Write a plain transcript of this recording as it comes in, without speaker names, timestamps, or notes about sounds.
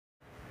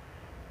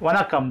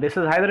Vanakkam, this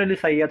is Hyder Ali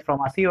Sayyed from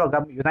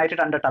Aaseevagam, united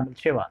under Tamil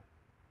Shiva.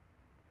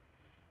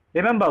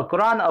 Remember,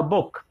 Quran, a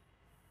book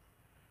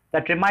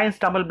that reminds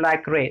Tamil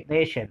black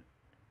nation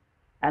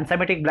and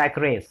Semitic black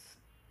race.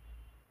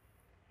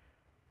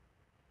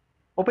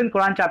 Open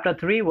Quran chapter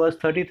 3, verse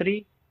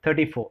 33-34.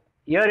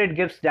 Here it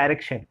gives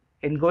direction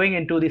in going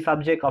into the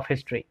subject of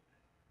history.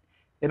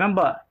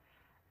 Remember,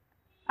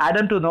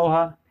 Adam to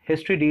Noah,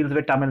 history deals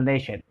with Tamil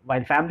nation,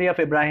 while family of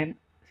Ibrahim,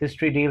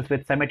 history deals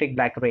with Semitic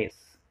black race.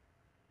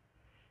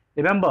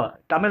 Remember,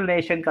 Tamil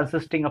nation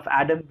consisting of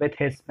Adam with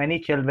his many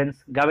children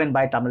governed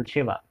by Tamil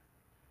Shiva.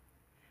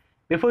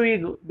 Before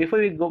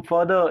we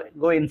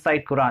go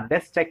inside Quran,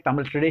 let's check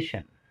Tamil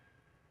tradition.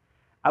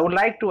 I would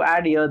like to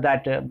add here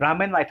that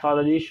Brahmin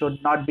mythology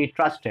should not be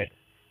trusted,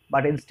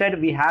 but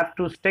instead we have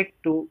to stick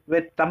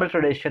with Tamil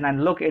tradition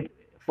and look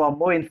for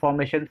more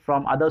information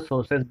from other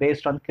sources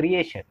based on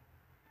creation.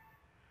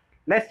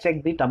 Let's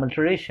check the Tamil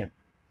tradition.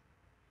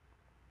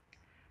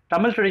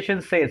 Tamil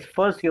tradition says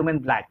first human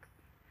black.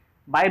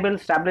 Bible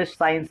established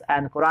science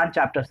and Quran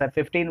chapter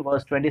 15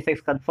 verse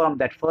 26 confirm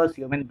that first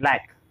human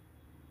black.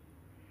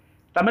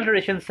 Tamil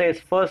tradition says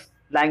first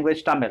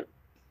language Tamil.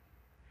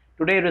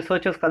 Today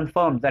researchers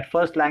confirm that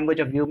first language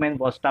of human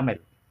was Tamil.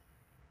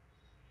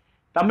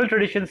 Tamil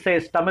tradition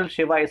says Tamil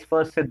Shiva is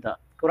first Siddha.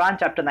 Quran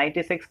chapter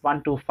 96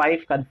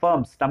 1-5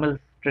 confirms Tamil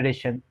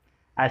tradition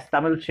as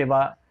Tamil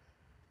Shiva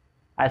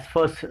as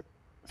first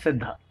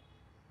Siddha.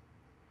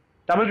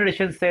 Tamil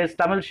tradition says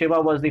Tamil Shiva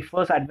was the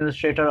first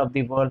administrator of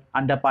the world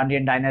under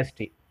Pandyan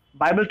dynasty.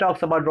 Bible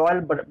talks about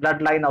royal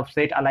bloodline of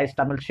Seth allies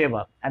Tamil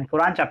Shiva, and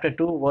Quran chapter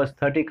 2 verse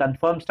 30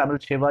 confirms Tamil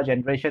Shiva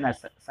generation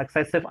as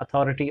successive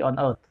authority on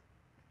earth.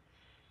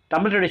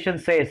 Tamil tradition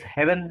says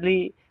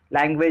heavenly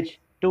language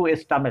too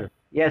is Tamil.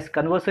 Yes,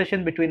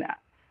 conversation between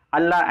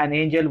Allah and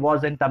angel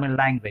was in Tamil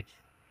language.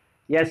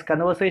 Yes,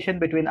 conversation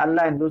between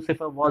Allah and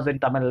Lucifer was in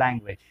Tamil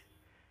language.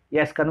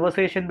 Yes,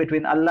 conversation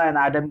between Allah and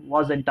Adam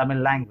was in Tamil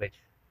language.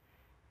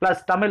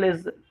 Plus, Tamil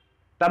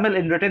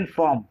in written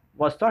form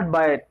was taught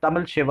by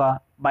Tamil Shiva,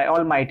 by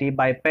Almighty,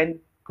 by pen,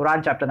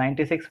 Quran chapter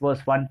 96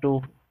 verse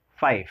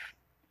 1-5.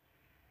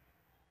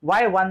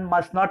 Why one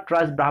must not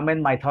trust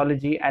Brahmin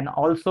mythology, and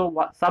also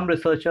some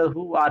researchers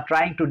who are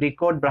trying to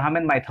decode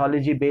Brahmin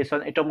mythology based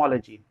on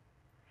etymology.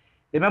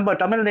 Remember,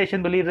 Tamil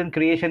nation believes in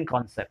creation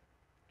concept.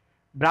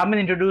 Brahmin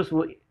introduced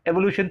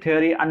evolution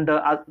theory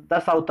under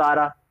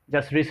Dasavatara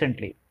just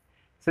recently.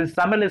 Since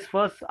Tamil is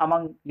first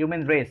among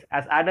human race,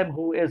 as Adam,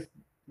 who is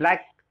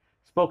black,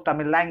 spoke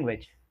Tamil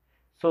language.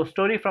 So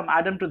story from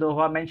Adam to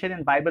Noah mentioned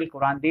in Bible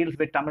Quran deals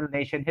with Tamil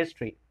nation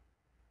history.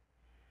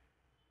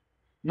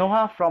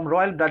 Noah from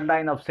royal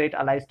bloodline of Seth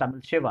allies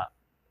Tamil Shiva,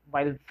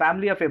 while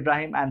family of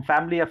Ibrahim and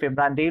family of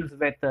Ibrahim deals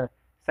with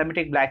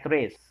Semitic black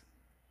race.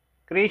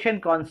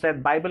 Creation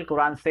concept Bible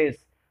Quran says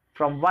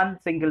from one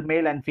single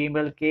male and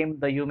female came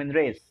the human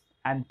race,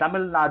 and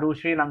Tamil Nadu,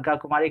 Sri Lanka,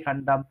 Kumari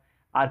Khandam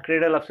are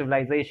cradle of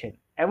civilization.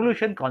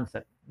 Evolution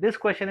concept. This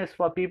question is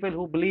for people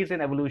who believes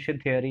in evolution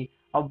theory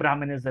of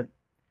Brahmanism.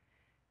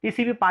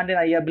 TCP Pandyan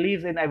Ayya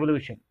believes in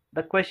evolution.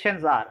 The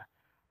questions are,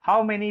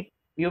 how many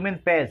human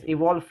pairs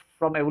evolved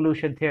from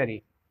evolution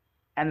theory?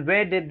 And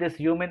where did this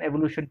human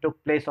evolution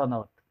took place on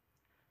earth?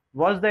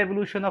 Was the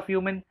evolution of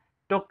human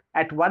took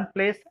at one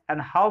place, and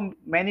how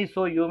many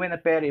so human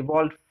pair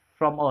evolved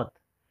from earth?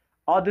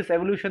 Or this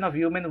evolution of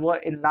human were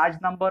in large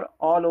number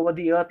all over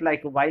the earth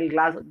like wild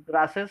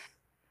grasses?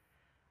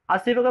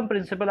 Aaseevagam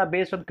principles are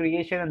based on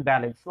creation and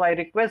balance. So I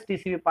request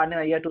TCP Pandyan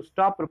Ayya to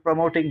stop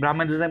promoting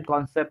Brahmanism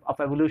concept of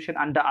evolution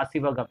under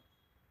Aaseevagam.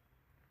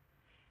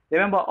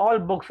 Remember, all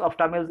books of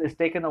Tamils is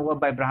taken over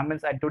by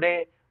Brahmins, and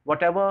today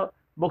whatever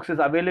books is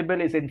available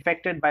is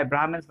infected by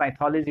Brahmins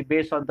mythology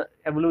based on the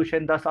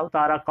evolution, the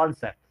Dasavatara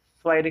concept.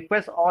 So I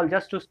request all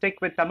just to stick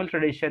with Tamil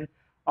tradition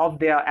of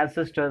their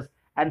ancestors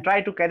and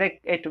try to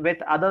connect it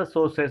with other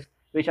sources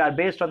which are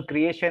based on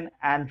creation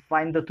and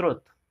find the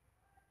truth.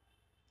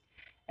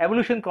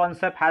 Evolution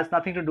concept has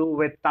nothing to do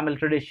with Tamil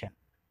tradition.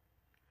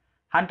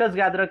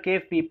 Hunters-gatherer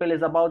cave people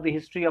is about the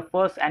history of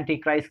first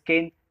Antichrist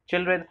Cain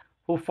children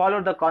who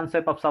followed the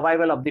concept of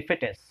survival of the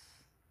fittest.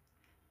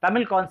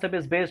 Tamil concept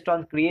is based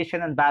on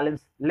creation and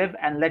balance, live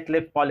and let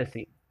live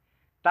policy.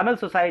 Tamil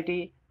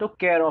society took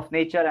care of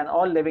nature and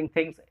all living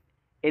things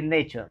in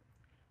nature.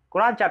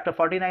 Quran chapter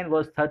 49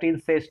 verse 13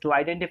 says to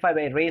identify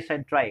by race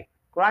and tribe.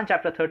 Quran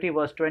chapter 30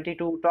 verse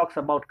 22 talks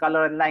about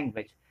color and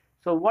language.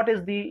 So what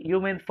is the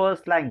human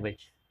first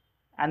language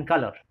and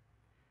color?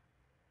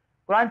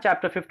 Quran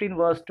chapter 15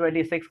 verse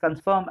 26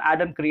 confirm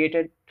Adam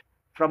created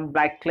from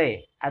black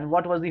clay. And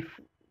what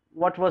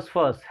was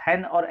first,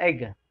 hen or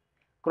egg?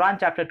 Quran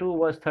chapter 2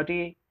 verse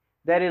 30,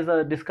 there is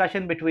a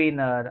discussion between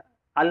Allah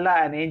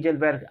and angel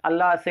where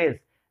Allah says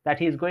that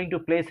he is going to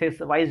place his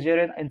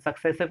vicegerent in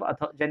successive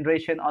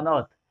generation on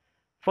earth.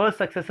 First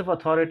successive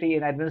authority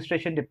in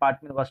administration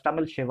department was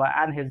Tamil Shiva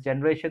and his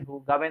generation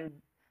who governed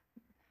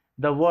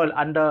the world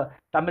under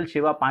Tamil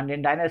Shiva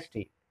Pandyan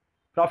dynasty.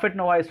 Prophet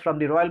Noah is from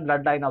the royal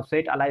bloodline of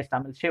Seth allies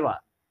Tamil Shiva.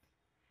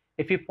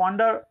 If we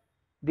ponder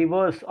the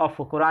verse of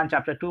Quran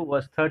chapter 2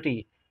 verse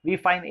 30, We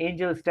find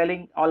angels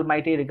telling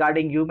Almighty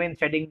regarding human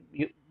shedding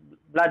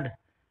blood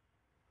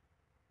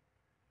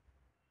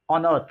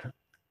on earth.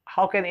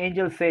 How can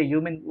angels say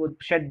human would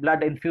shed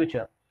blood in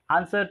future?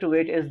 Answer to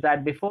it is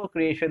that before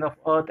creation of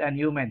earth and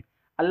human,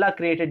 Allah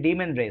created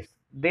demon race.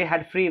 They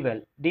had free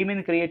will.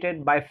 Demon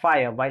created by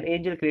fire, while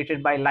angel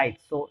created by light.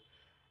 So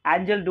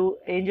angel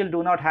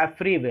do not have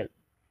free will.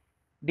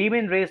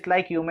 Demon race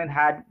like human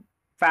had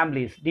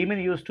families. Demon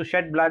used to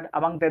shed blood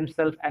among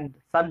themselves and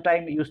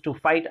sometimes used to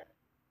fight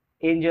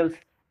angels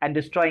and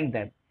destroying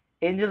them.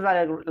 Angels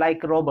are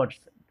like robots,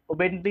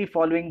 obediently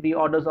following the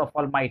orders of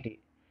Almighty.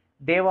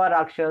 Deva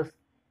Rakshas,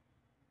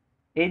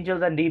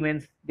 angels and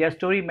demons, their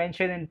story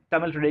mentioned in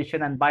Tamil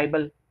tradition and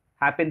Bible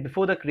happened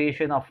before the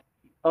creation of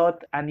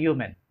earth and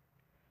human.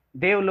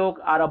 Devlok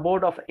are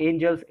abode of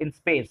angels in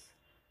space.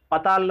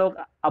 Patallok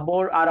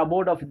are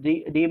abode of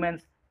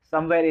demons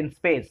somewhere in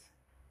space.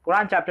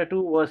 Quran chapter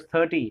 2 verse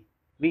 30.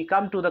 We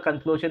come to the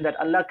conclusion that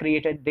Allah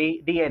created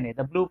DNA,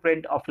 the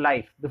blueprint of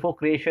life, before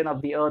creation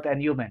of the earth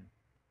and human.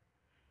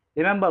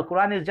 Remember,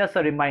 Quran is just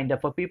a reminder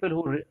for people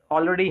who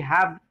already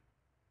have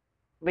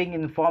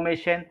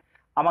information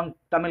among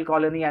Tamil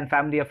colony and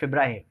family of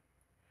Ibrahim.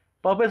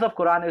 Purpose of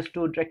Quran is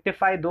to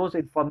rectify those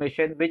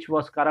information which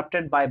was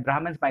corrupted by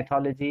Brahmins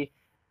mythology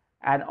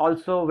and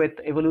also with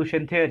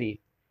evolution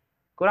theory.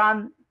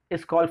 Quran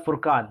is called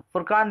Furqan.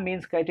 Furqan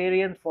means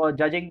criterion for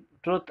judging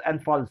truth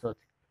and falsehood.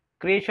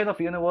 Creation of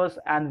universe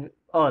and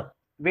earth.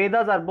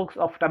 Vedas are books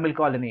of Tamil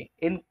colony.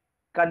 In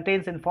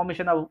contains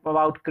information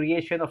about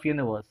creation of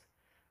universe.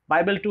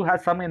 Bible too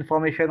has some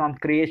information on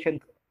creation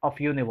of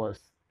universe.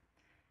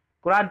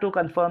 Quran too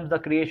confirms the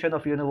creation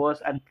of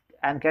universe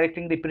and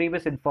correcting the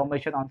previous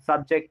information on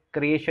subject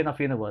creation of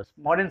universe.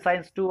 Modern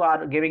science too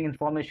are giving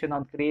information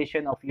on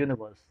creation of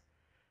universe.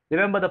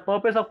 Remember, the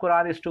purpose of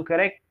Quran is to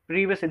correct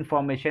previous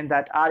information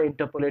that are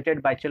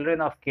interpolated by children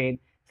of Cain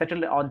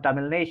settled on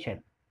Tamil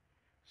nation.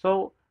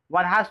 So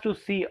one has to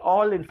see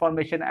all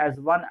information as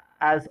one,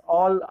 as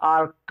all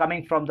are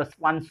coming from the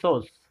one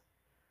source.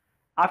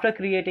 After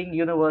creating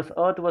universe,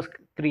 earth was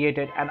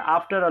created, and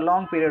after a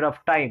long period of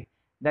time,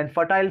 then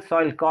fertile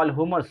soil called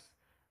humus,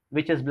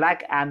 which is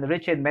black and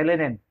rich in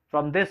melanin,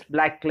 from this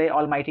black clay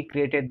Almighty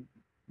created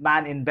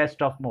man in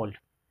best of mold.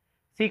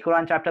 See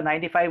Quran chapter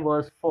 95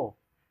 verse 4.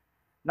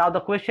 Now the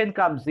question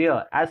comes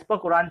here, as per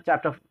Quran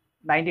chapter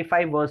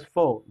 95 verse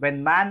 4,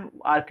 when man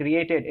are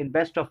created in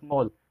best of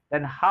mold,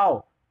 then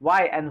how,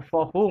 why and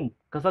for whom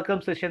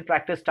circumcision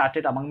practice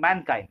started among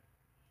mankind?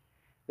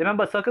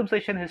 Remember,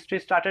 circumcision history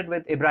started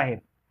with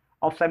Ibrahim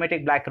of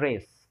Semitic black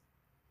race.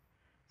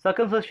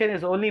 Circumcision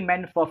is only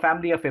meant for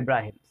family of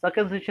Ibrahim.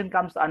 Circumcision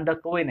comes under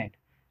covenant.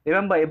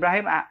 Remember,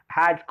 Ibrahim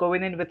had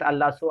covenant with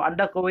Allah, so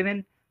under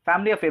covenant,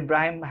 family of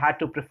Ibrahim had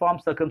to perform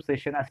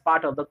circumcision as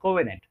part of the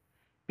covenant.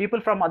 People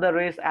from other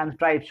race and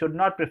tribes should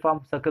not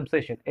perform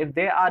circumcision. If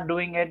they are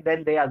doing it,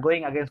 then they are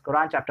going against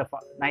Quran chapter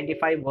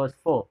 95 verse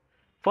 4.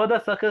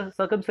 Further,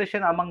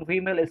 circumcision among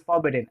female is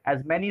forbidden.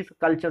 As many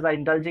cultures are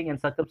indulging in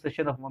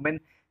circumcision of women,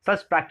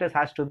 such practice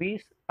has to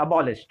be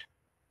abolished.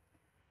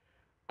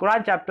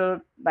 Quran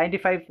chapter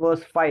 95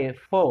 verse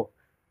 4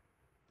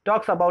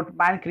 talks about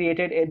man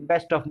created in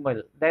best of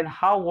mold. Then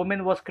how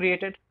woman was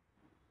created?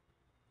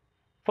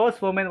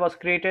 First woman was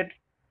created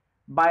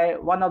by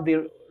one of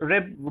the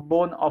rib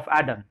bone of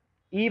Adam.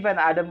 Eve and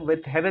Adam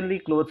with heavenly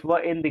clothes were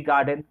in the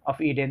Garden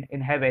of Eden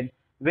in heaven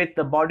with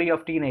the body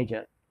of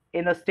teenager,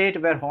 in a state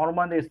where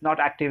hormone is not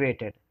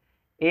activated.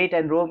 Ate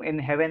and roam in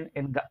heaven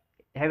in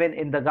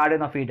the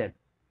Garden of Eden.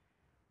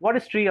 What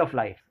is tree of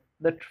life?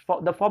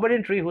 The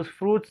forbidden tree whose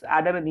fruits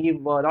Adam and Eve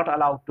were not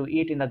allowed to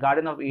eat in the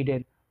Garden of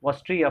Eden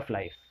was tree of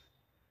life.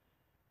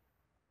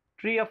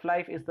 Tree of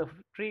life is the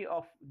tree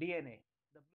of DNA.